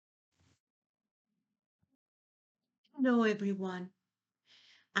Hello, everyone.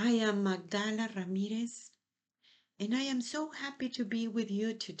 I am Magdala Ramirez, and I am so happy to be with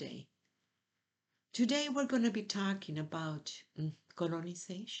you today. Today, we're going to be talking about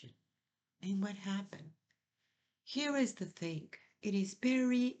colonization and what happened. Here is the thing, it is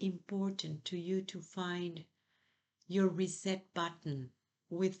very important to you to find your reset button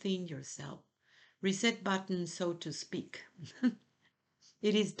within yourself. Reset button, so to speak.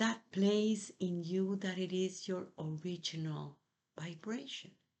 It is that place in you that it is your original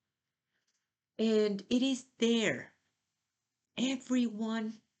vibration. And it is there.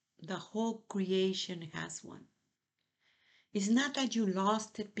 Everyone, the whole creation has one. It's not that you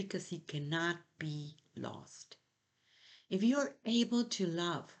lost it because it cannot be lost. If you're able to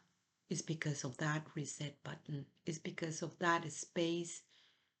love, it's because of that reset button. It's because of that space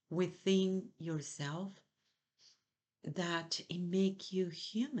within yourself that it make you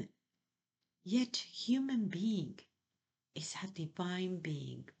human. Yet human being is a divine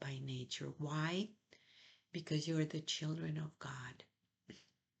being by nature. Why? Because you're the children of God.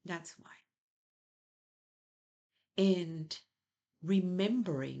 That's why. And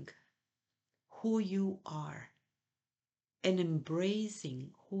remembering who you are and embracing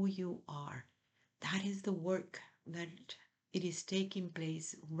who you are, that is the work that it is taking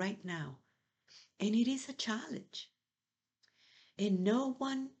place right now. And it is a challenge. And no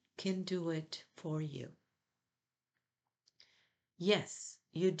one can do it for you. Yes,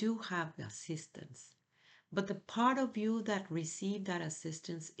 you do have assistance, but the part of you that received that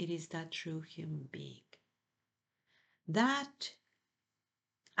assistance, it is that true human being. That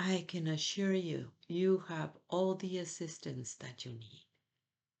I can assure you, you have all the assistance that you need.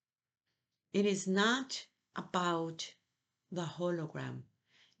 It is not about the hologram.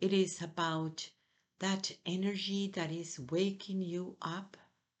 It is about that energy that is waking you up,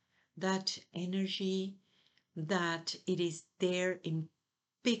 that energy that it is there in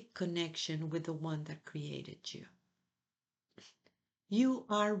big connection with the one that created you. You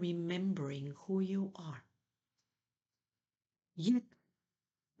are remembering who you are. Yet,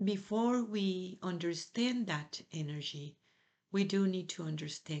 before we understand that energy, we do need to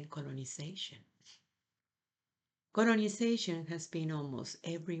understand colonization. Colonization has been almost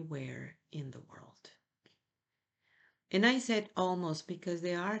everywhere in the world. And I said almost because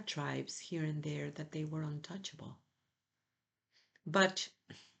there are tribes here and there that they were untouchable. But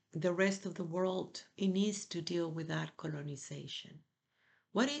the rest of the world, it needs to deal with that colonization.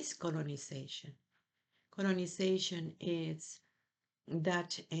 What is colonization? Colonization is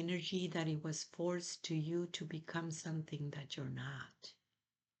that energy that it was forced to you to become something that you're not.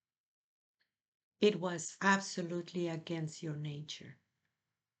 It was absolutely against your nature.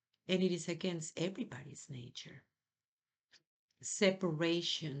 And it is against everybody's nature.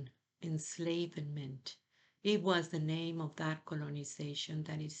 Separation, enslavement. It was the name of that colonization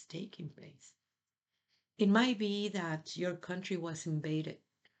that is taking place. It might be that your country was invaded.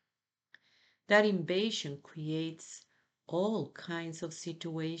 That invasion creates all kinds of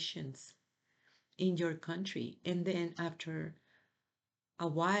situations in your country. And then after a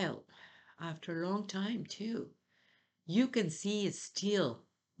while, after a long time too, you can see still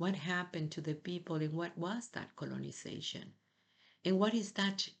what happened to the people and what was that colonization and what is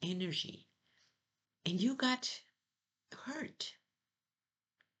that energy. And you got hurt.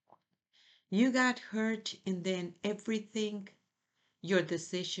 You got hurt, and then everything, your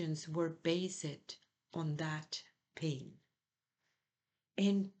decisions were based on that pain.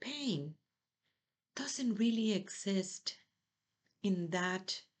 And pain doesn't really exist in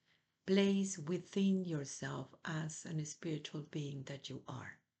that place within yourself as a spiritual being that you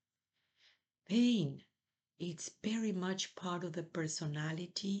are. Pain, it's very much part of the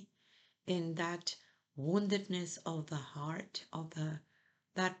personality and that woundedness of the heart, of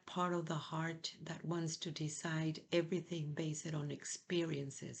that part of the heart that wants to decide everything based on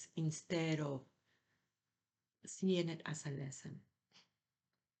experiences instead of seeing it as a lesson.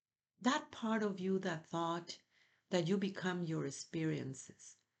 That part of you that thought that you become your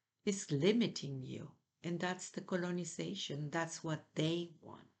experiences is limiting you. And that's the colonization. That's what they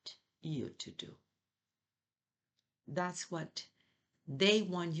want you to do. That's what they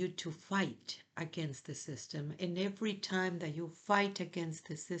want you to fight against the system. And every time that you fight against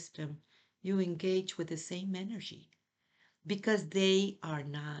the system, you engage with the same energy because they are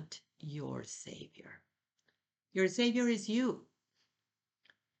not your savior. Your savior is you.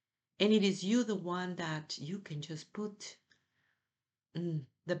 And it is you the one that you can just put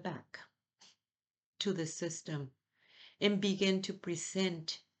the back to the system and begin to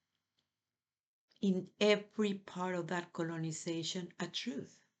present in every part of that colonization a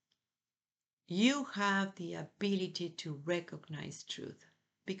truth. You have the ability to recognize truth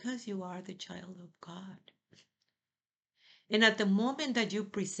because you are the child of God. And at the moment that you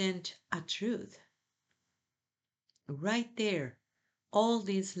present a truth, right there, all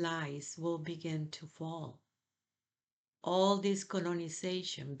these lies will begin to fall. All this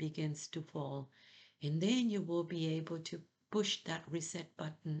colonization begins to fall. And then you will be able to push that reset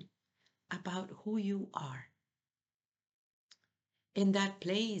button about who you are. And that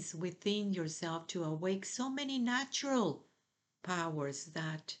place within yourself to awake so many natural powers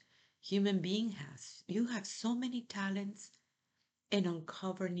that human being has. You have so many talents and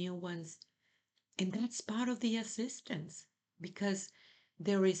uncover new ones. And that's part of the assistance because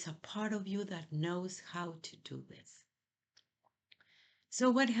there is a part of you that knows how to do this. So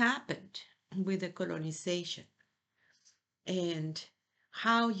what happened with the colonization and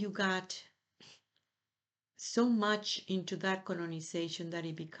how you got so much into that colonization that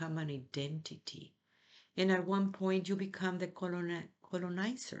it became an identity. And at one point you become the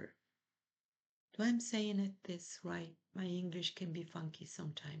colonizer. Do I'm saying it this right? My English can be funky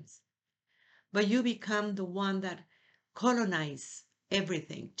sometimes. But you become the one that colonize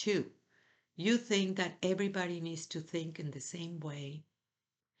everything too. You think that everybody needs to think in the same way,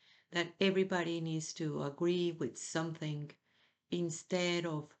 that everybody needs to agree with something instead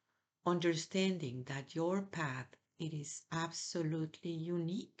of understanding that your path it is absolutely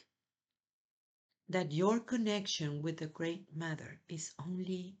unique, that your connection with the Great Mother is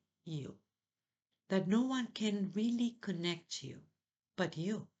only you, that no one can really connect you but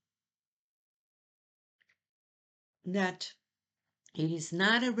you, that it is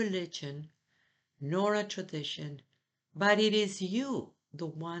not a religion nor a tradition, but it is you, the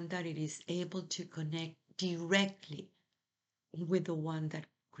one that it is able to connect directly with the one that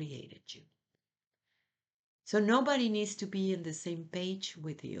created you. So nobody needs to be in the same page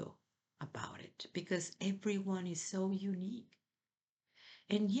with you about it because everyone is so unique.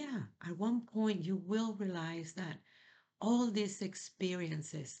 And yeah, at one point you will realize that all these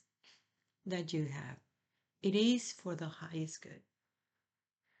experiences that you have, it is for the highest good.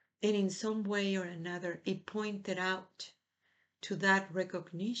 And in some way or another, it pointed out to that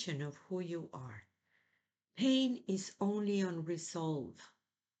recognition of who you are. Pain is only unresolved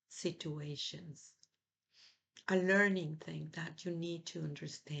situations, a learning thing that you need to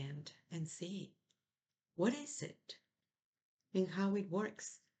understand and see. What is it and how it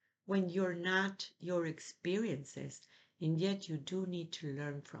works when you're not your experiences and yet you do need to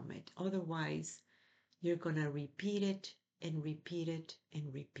learn from it. Otherwise, you're going to repeat it and repeat it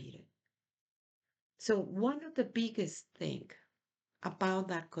and repeat it. So one of the biggest thing about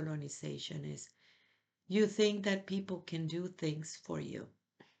that colonization is you think that people can do things for you.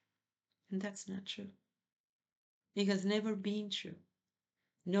 And that's not true. It has never been true.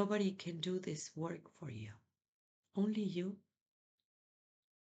 Nobody can do this work for you. Only you.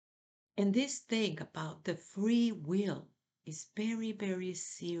 And this thing about the free will is very, very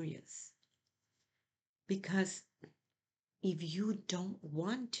serious. Because if you don't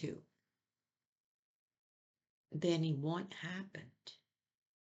want to, then it won't happen.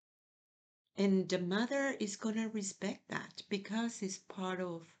 And the mother is going to respect that because it's part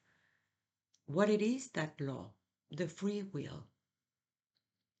of what it is, that law, the free will.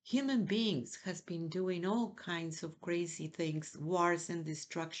 Human beings has been doing all kinds of crazy things, wars and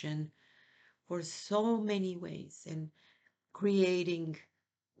destruction for so many ways, and creating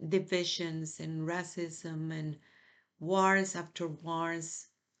divisions and racism and wars after wars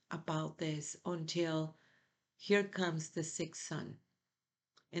about this until here comes the sixth son.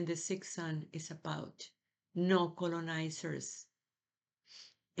 And the sixth son is about no colonizers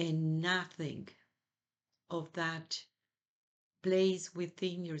and nothing of that place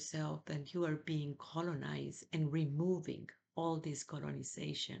within yourself that you are being colonized and removing all this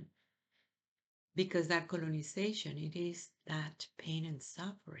colonization. Because that colonization, it is that pain and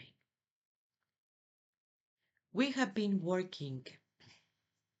suffering. We have been working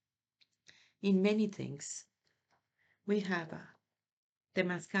in many things. We have a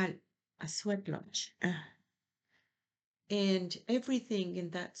temazcal, a sweat lodge. And everything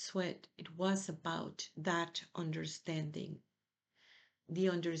in that sweat, it was about that understanding, the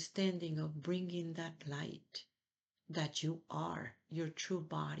understanding of bringing that light that you are, your true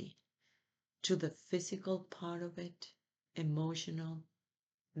body, to the physical part of it, emotional,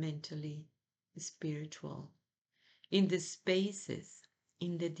 mentally, spiritual, in the spaces,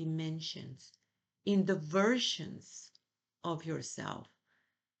 in the dimensions, in the versions of yourself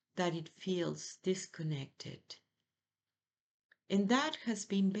that it feels disconnected. And that has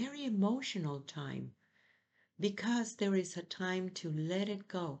been very emotional time because there is a time to let it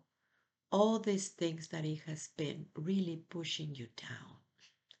go all these things that it has been really pushing you down,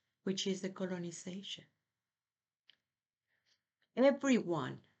 which is the colonization.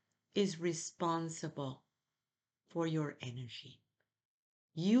 Everyone is responsible for your energy.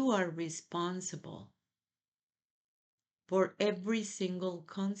 You are responsible for every single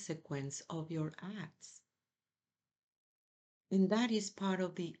consequence of your acts. And that is part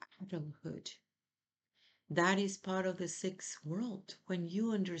of the adulthood. That is part of the sixth world when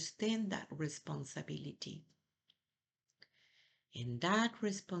you understand that responsibility. And that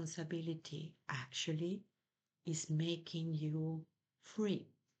responsibility actually is making you free.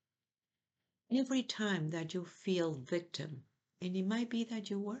 Every time that you feel victim, and it might be that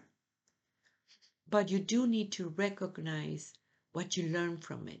you were, but you do need to recognize what you learn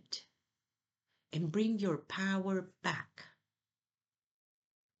from it and bring your power back.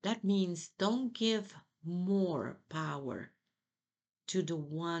 That means don't give more power to the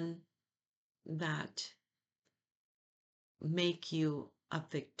one that make you a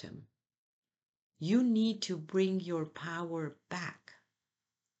victim. You need to bring your power back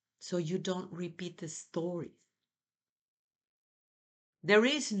so you don't repeat the story. There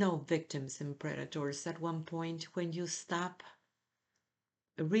is no victims and predators at one point when you stop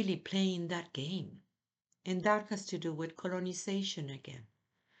really playing that game. And that has to do with colonization again.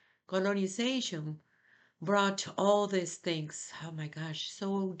 Colonization brought all these things, oh my gosh,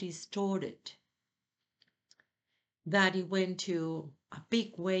 so distorted that it went to a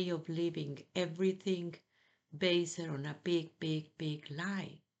big way of living, everything based on a big, big, big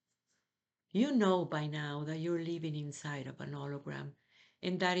lie. You know by now that you're living inside of an hologram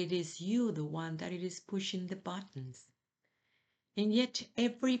and that it is you, the one that it is pushing the buttons. And yet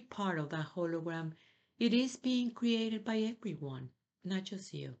every part of that hologram, it is being created by everyone, not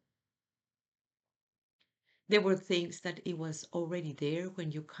just you. There were things that it was already there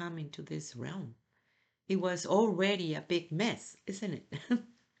when you come into this realm. It was already a big mess, isn't it?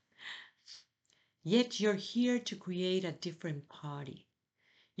 Yet you're here to create a different party.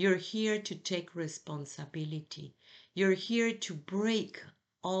 You're here to take responsibility. You're here to break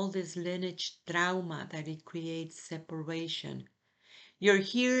all this lineage trauma that it creates separation. You're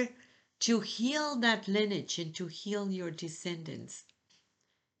here to heal that lineage and to heal your descendants.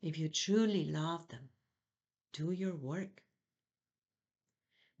 If you truly love them, do your work.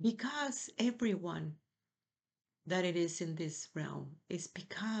 Because everyone that it is in this realm is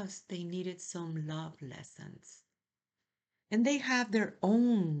because they needed some love lessons. And they have their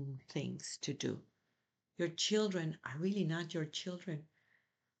own things to do. Your children are really not your children.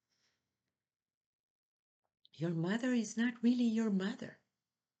 Your mother is not really your mother.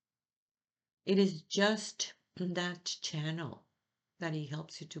 It is just that channel that it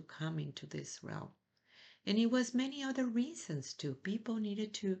helps you to come into this realm. And it was many other reasons too. People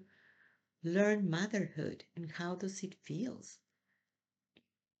needed to learn motherhood and how does it feels.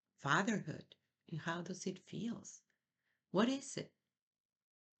 Fatherhood and how does it feels. What is it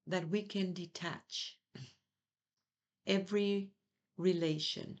that we can detach every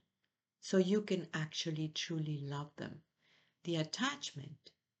relation so you can actually truly love them? The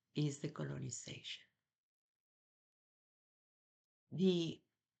attachment is the colonization. The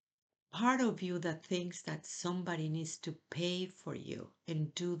part of you that thinks that somebody needs to pay for you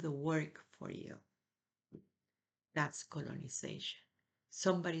and do the work for you, that's colonization.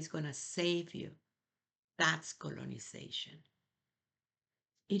 Somebody's going to save you, that's colonization.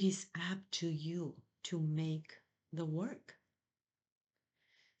 It is up to you to make the work.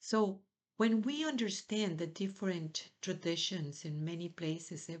 So when we understand the different traditions in many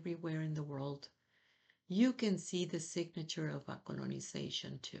places everywhere in the world, you can see the signature of a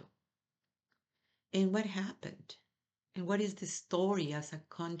colonization too. And what happened? And what is the story as a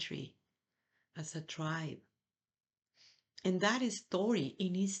country, as a tribe? And that story, it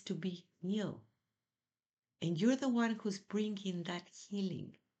needs to be healed. And you're the one who's bringing that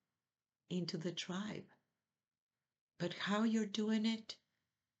healing into the tribe. But how you're doing it?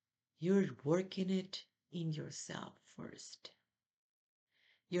 You're working it in yourself first.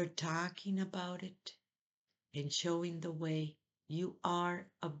 You're talking about it and showing the way. You are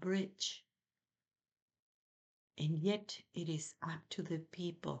a bridge. And yet it is up to the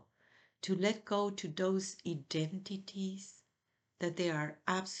people to let go to those identities that they are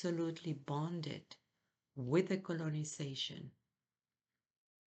absolutely bonded with the colonization.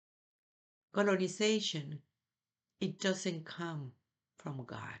 Colonization, it doesn't come from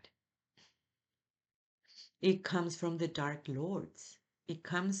God. It comes from the Dark Lords. It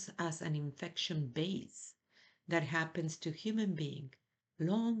comes as an infection base that happens to human being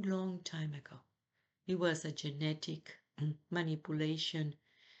long, long time ago. It was a genetic manipulation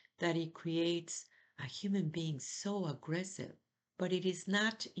that it creates a human being so aggressive, but it is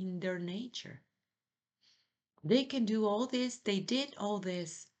not in their nature. They can do all this, they did all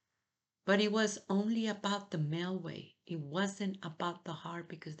this, but it was only about the male way. It wasn't about the heart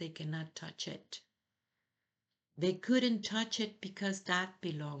because they cannot touch it. They couldn't touch it because that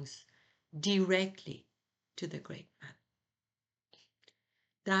belongs directly to the great man.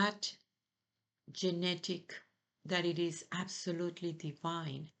 That genetic, that it is absolutely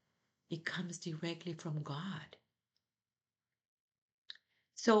divine, it comes directly from God.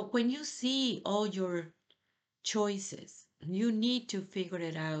 So when you see all your choices, you need to figure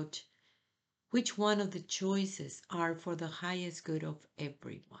it out which one of the choices are for the highest good of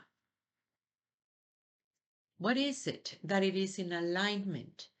everyone. What is it that it is in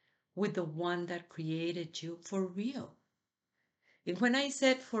alignment with the one that created you for real? And when I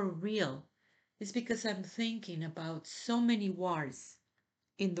said for real, it's because I'm thinking about so many wars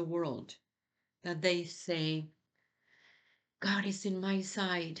in the world that they say, God is in my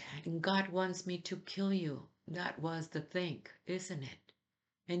side and God wants me to kill you. That was the thing, isn't it?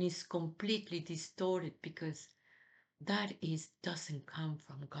 And it's completely distorted because that is doesn't come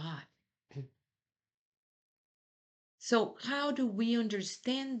from God. So how do we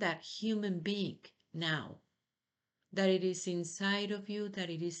understand that human being now? That it is inside of you,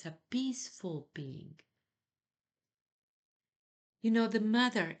 that it is a peaceful being. You know, the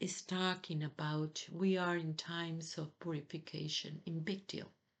mother is talking about we are in times of purification in big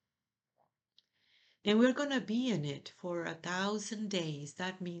deal. And we're going to be in it for 1,000 days.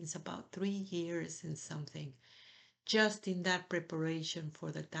 That means about 3 years and something, just in that preparation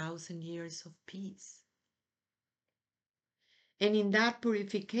for the 1,000 years of peace. And in that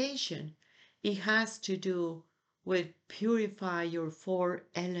purification, it has to do with purify your 4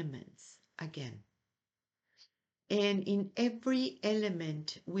 elements again. And in every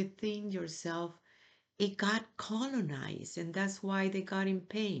element within yourself, it got colonized, and that's why they got in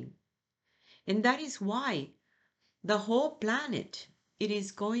pain. And that is why the whole planet, it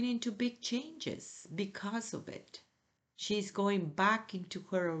is going into big changes because of it. She's going back into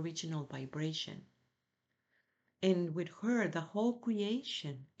her original vibration. And with her, the whole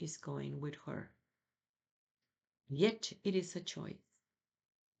creation is going with her. Yet it is a choice.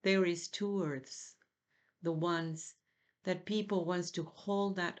 There is 2 earths, the ones that people wants to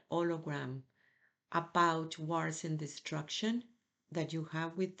hold that hologram about wars and destruction that you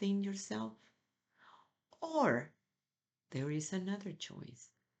have within yourself. Or there is another choice,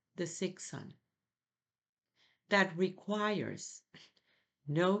 the sixth sun, that requires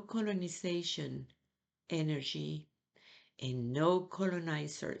no colonization energy and no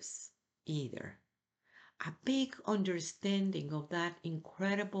colonizers either. A big understanding of that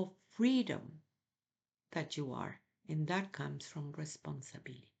incredible freedom that you are, and that comes from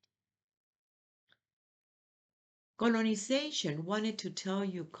responsibility. Colonization wanted to tell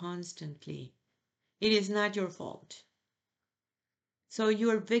you constantly, it is not your fault. So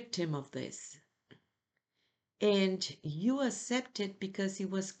you're a victim of this. And you accept it because it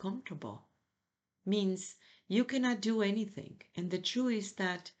was comfortable. Means you cannot do anything. And the truth is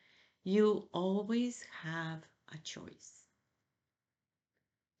that you always have a choice.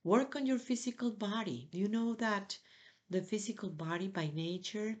 Work on your physical body. Do you know that the physical body by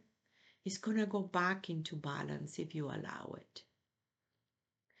nature is going to go back into balance if you allow it?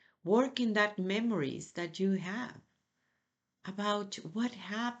 Work in that memories that you have about what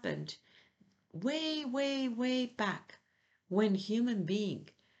happened way, way, way back when human being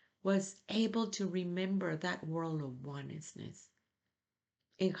was able to remember that world of oneness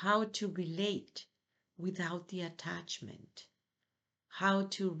and how to relate without the attachment, how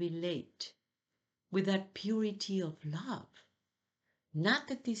to relate with that purity of love, not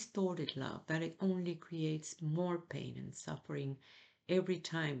the distorted love that it only creates more pain and suffering every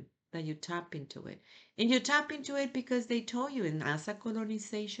time that you tap into it. And you tap into it because they told you, and as a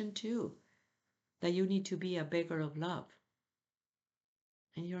colonization too, that you need to be a beggar of love.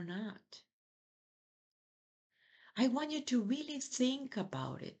 And you're not. I want you to really think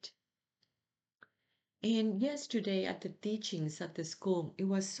about it. And yesterday at the teachings at the school, it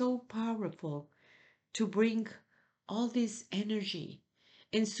was so powerful to bring all this energy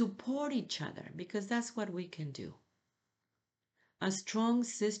and support each other because that's what we can do. A strong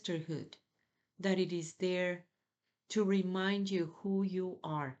sisterhood that it is there to remind you who you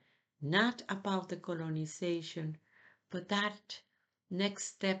are, not about the colonization, but that next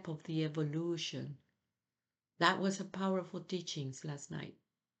step of the evolution. That was a powerful teachings last night.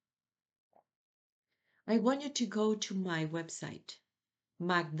 I want you to go to my website,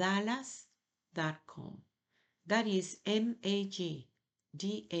 magdalas.com. That is MAG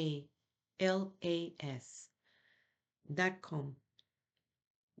DALAS.com.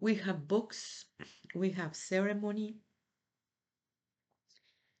 We have books, we have ceremony,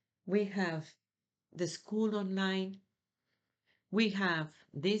 we have the school online, we have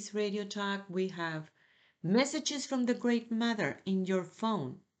this radio talk, we have messages from the Great Mother in your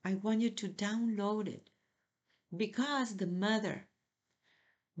phone. I want you to download it because the Mother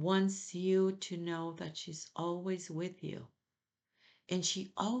wants you to know that she's always with you. And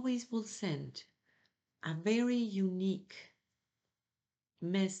she always will send a very unique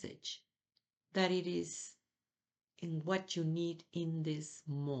message that it is in what you need in this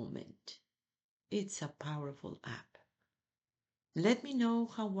moment. It's a powerful app. Let me know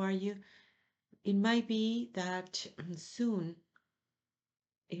how are you. It might be that soon,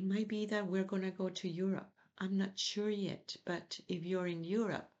 it might be that we're going to go to Europe. I'm not sure yet, but if you're in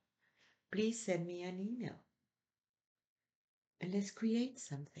Europe, please send me an email and let's create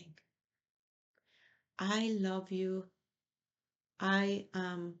something. I love you. I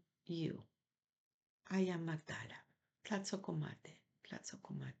am you. I am Magdala. Tlatzocomate,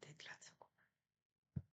 tlatzocomate, tlatzocomate.